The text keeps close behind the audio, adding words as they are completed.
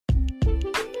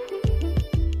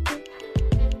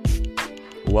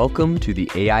Welcome to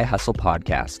the AI Hustle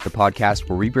Podcast, the podcast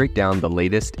where we break down the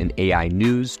latest in AI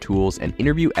news, tools, and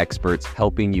interview experts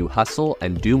helping you hustle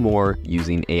and do more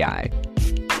using AI.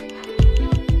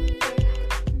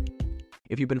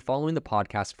 If you've been following the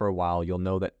podcast for a while, you'll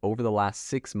know that over the last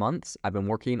 6 months, I've been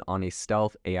working on a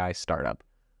stealth AI startup.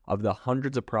 Of the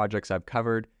hundreds of projects I've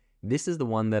covered, this is the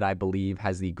one that I believe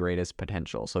has the greatest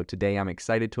potential. So today I'm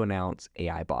excited to announce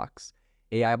AIBox.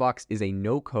 AIBox is a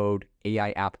no-code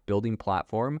AI app building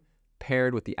platform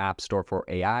paired with the App Store for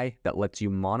AI that lets you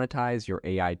monetize your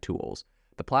AI tools.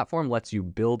 The platform lets you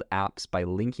build apps by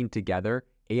linking together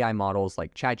AI models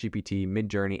like ChatGPT,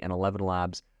 Midjourney, and 11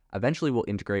 Labs. Eventually will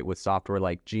integrate with software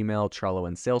like Gmail, Trello,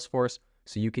 and Salesforce,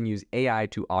 so you can use AI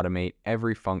to automate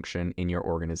every function in your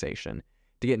organization.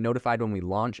 To get notified when we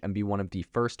launch and be one of the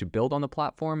first to build on the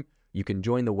platform, you can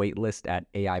join the waitlist at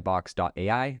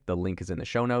aibox.ai. The link is in the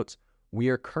show notes. We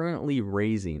are currently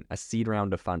raising a seed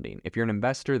round of funding. If you're an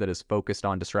investor that is focused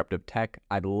on disruptive tech,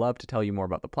 I'd love to tell you more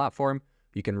about the platform.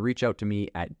 You can reach out to me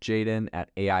at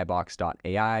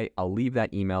jaden@aibox.ai. I'll leave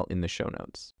that email in the show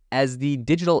notes. As the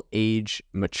digital age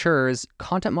matures,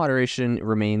 content moderation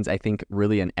remains, I think,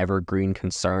 really an evergreen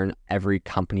concern every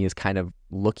company is kind of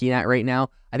looking at right now.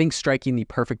 I think striking the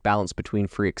perfect balance between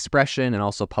free expression and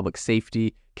also public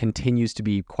safety continues to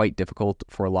be quite difficult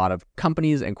for a lot of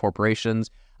companies and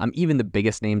corporations. Even the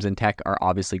biggest names in tech are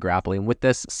obviously grappling with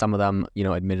this. Some of them,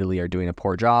 admittedly are doing a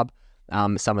poor job.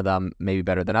 Some of them maybe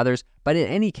better than others. But in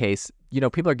any case,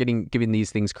 people are giving these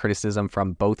things criticism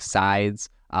from both sides.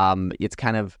 It's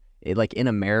kind of like in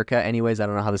America anyways, I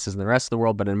don't know how this is in the rest of the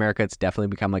world, but in America, it's definitely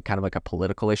become like kind of like a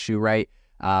political issue, right?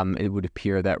 It would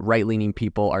appear that right-leaning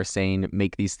people are saying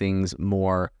make these things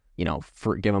more,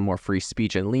 give them more free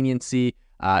speech and leniency.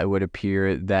 It would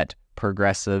appear that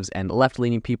progressives and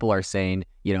left-leaning people are saying,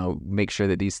 make sure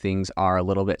that these things are a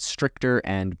little bit stricter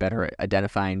and better at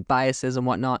identifying biases and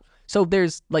whatnot. So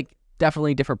there's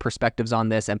definitely different perspectives on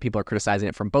this, and people are criticizing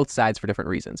it from both sides for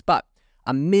different reasons. But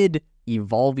amid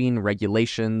evolving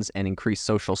regulations and increased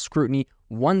social scrutiny,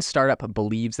 one startup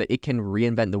believes that it can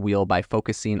reinvent the wheel by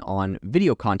focusing on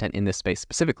video content in this space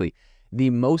specifically. The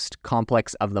most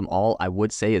complex of them all, I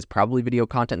would say, is probably video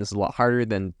content. This is a lot harder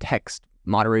than text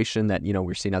moderation that,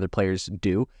 we're seeing other players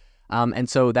do. And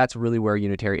so that's really where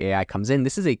Unitary AI comes in.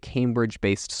 This is a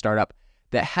Cambridge-based startup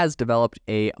that has developed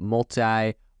a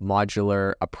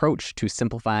multi-modular approach to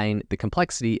simplifying the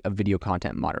complexity of video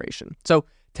content moderation. So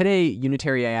today,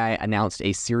 Unitary AI announced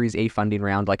a Series A funding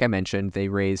round. Like I mentioned, they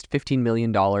raised $15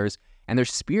 million, and they're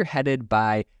spearheaded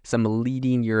by some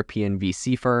leading European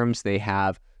VC firms. They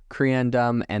have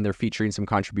Creandum, and they're featuring some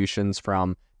contributions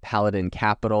from Paladin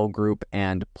Capital Group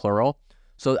and Plural.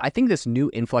 So I think this new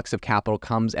influx of capital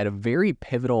comes at a very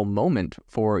pivotal moment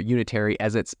for Unitary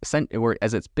as its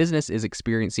business is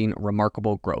experiencing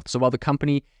remarkable growth. So while the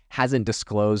company hasn't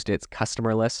disclosed its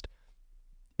customer list,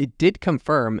 it did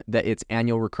confirm that its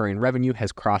annual recurring revenue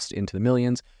has crossed into the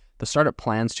millions. The startup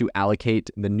plans to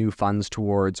allocate the new funds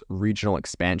towards regional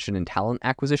expansion and talent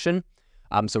acquisition.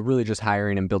 So really just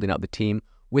hiring and building out the team.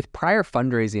 With prior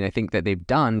fundraising, I think that they've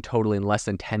done totaling less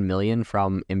than 10 million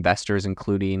from investors,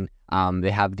 including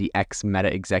they have the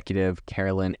ex-Meta executive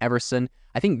Carolyn Everson.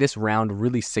 I think this round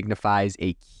really signifies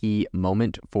a key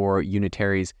moment for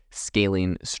Unitary's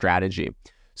scaling strategy.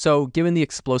 So given the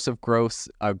explosive growth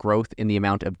in the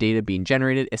amount of data being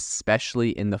generated,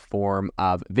 especially in the form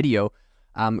of video,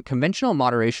 conventional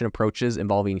moderation approaches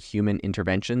involving human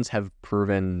interventions have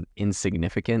proven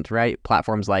insignificant, right?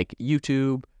 Platforms like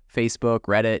YouTube, Facebook,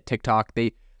 Reddit, TikTok,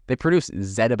 they produce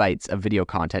zettabytes of video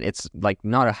content. It's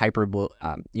not a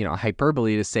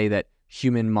hyperbole to say that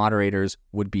human moderators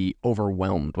would be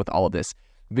overwhelmed with all of this.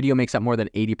 Video makes up more than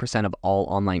 80% of all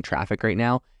online traffic right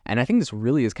now, and I think this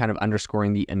really is kind of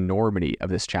underscoring the enormity of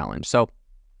this challenge. So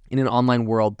in an online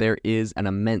world, there is an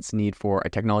immense need for a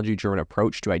technology-driven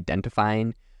approach to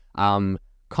identifying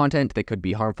content that could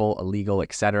be harmful, illegal,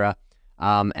 etc.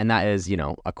 And that is,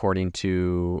 according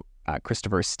to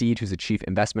Christopher Steed, who's a chief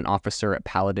investment officer at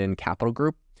Paladin Capital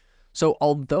Group. So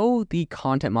although the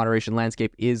content moderation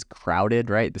landscape is crowded,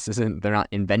 right? They're not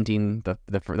inventing they're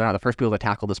not the first people to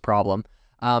tackle this problem.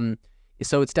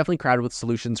 So it's definitely crowded with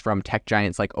solutions from tech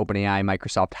giants like OpenAI,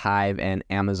 Microsoft Hive, and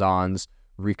Amazon's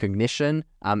Rekognition.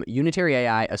 Unitary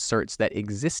AI asserts that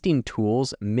existing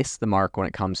tools miss the mark when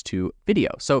it comes to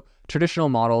video. So traditional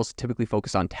models typically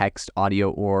focus on text,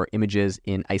 audio, or images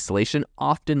in isolation,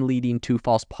 often leading to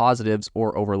false positives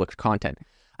or overlooked content.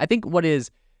 I think what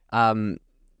is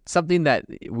something that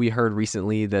we heard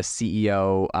recently, the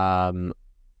CEO,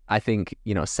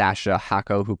 Sasha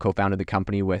Hako, who co-founded the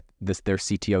company with their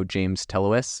CTO, James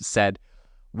Telowis, said,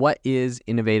 what is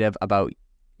innovative about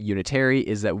Unitary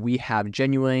is that we have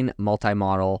genuine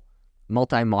multi-modular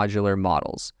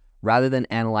models. Rather than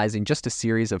analyzing just a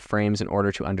series of frames in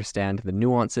order to understand the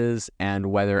nuances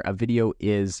and whether a video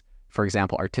is, for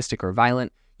example, artistic or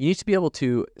violent, you need to be able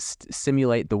to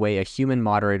simulate the way a human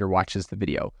moderator watches the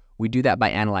video. We do that by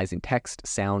analyzing text,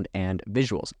 sound, and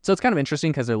visuals. So it's kind of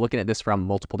interesting because they're looking at this from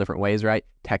multiple different ways, right?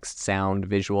 Text, sound,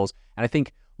 visuals. And I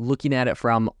think looking at it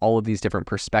from all of these different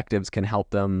perspectives can help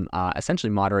them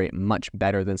essentially moderate much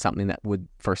better than something that would,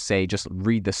 for say, just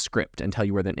read the script and tell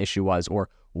you where the issue was, or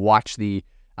watch the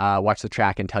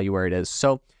track and tell you where it is.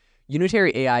 So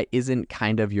Unitary AI isn't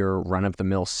kind of your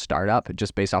run-of-the-mill startup,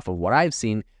 just based off of what I've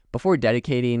seen. Before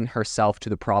dedicating herself to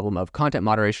the problem of content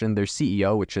moderation, their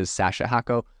CEO, which is Sasha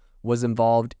Hako, was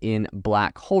involved in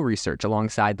black hole research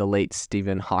alongside the late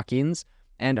Stephen Hawking.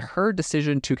 And her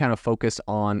decision to kind of focus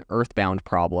on earthbound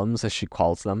problems, as she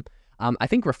calls them, I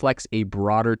think reflects a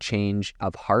broader change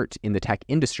of heart in the tech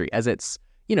industry, as it's,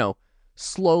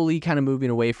 slowly kind of moving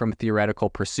away from theoretical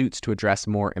pursuits to address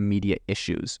more immediate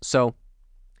issues. So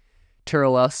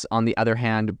Tyrolus, on the other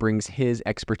hand, brings his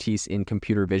expertise in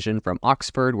computer vision from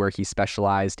Oxford, where he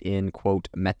specialized in, quote,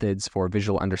 methods for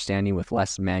visual understanding with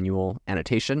less manual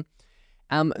annotation.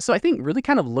 So I think really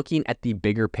kind of looking at the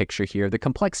bigger picture here, the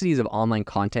complexities of online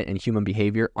content and human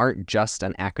behavior aren't just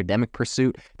an academic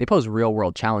pursuit. They pose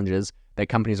real-world challenges that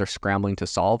companies are scrambling to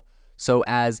solve. So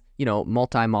as,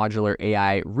 multi-modular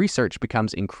AI research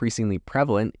becomes increasingly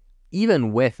prevalent,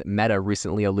 even with Meta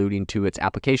recently alluding to its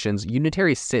applications,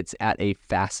 Unitary sits at a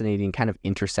fascinating kind of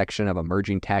intersection of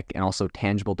emerging tech and also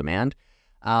tangible demand.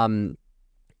 Talking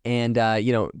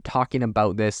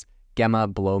about this, Gemma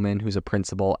Bloman, who's a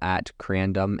principal at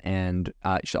Crandom and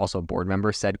she's also a board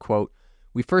member, said, quote,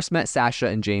 "We first met Sasha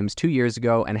and James 2 years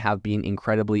ago and have been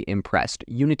incredibly impressed.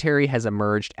 Unitary has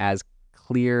emerged as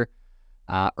clear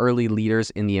early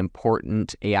leaders in the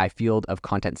important AI field of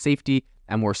content safety,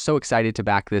 and we're so excited to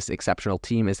back this exceptional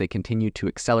team as they continue to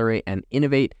accelerate and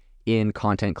innovate in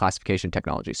content classification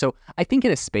technology." So I think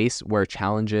in a space where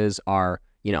challenges are,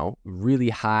 really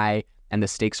high and the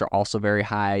stakes are also very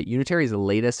high, Unitary's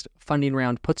latest funding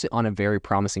round puts it on a very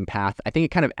promising path. I think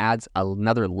it kind of adds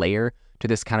another layer to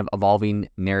this kind of evolving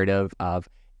narrative of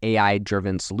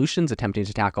AI-driven solutions attempting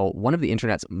to tackle one of the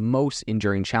internet's most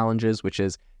enduring challenges, which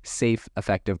is safe,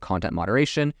 effective content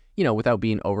moderation, without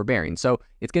being overbearing. So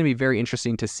it's going to be very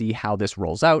interesting to see how this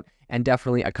rolls out, and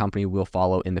definitely a company we'll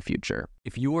follow in the future.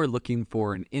 If you are looking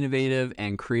for an innovative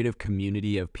and creative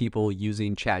community of people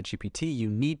using ChatGPT,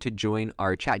 you need to join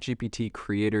our ChatGPT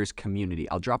creators community.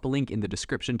 I'll drop a link in the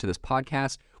description to this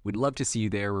podcast. We'd love to see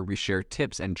you there, where we share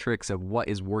tips and tricks of what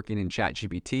is working in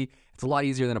ChatGPT. It's a lot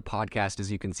easier than a podcast,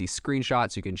 as you can see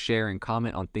screenshots, you can share and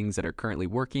comment on things that are currently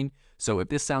working. So if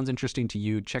this sounds interesting to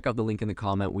you, check out the link in the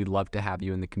comment. We'd love to have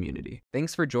you in the community.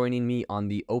 Thanks for joining me on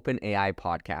the Open AI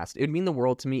podcast. It would mean the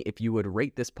world to me if you would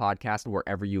rate this podcast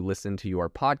wherever you listen to your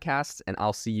podcasts, and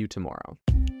I'll see you tomorrow.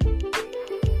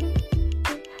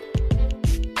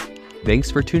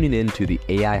 Thanks for tuning in to the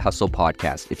AI Hustle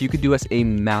podcast. If you could do us a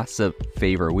massive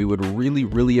favor, we would really,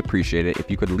 really appreciate it if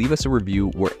you could leave us a review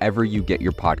wherever you get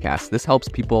your podcasts. This helps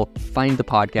people find the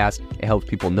podcast. It helps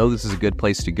people know this is a good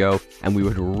place to go. And we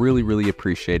would really, really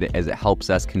appreciate it, as it helps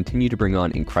us continue to bring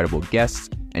on incredible guests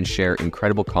and share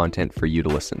incredible content for you to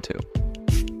listen to.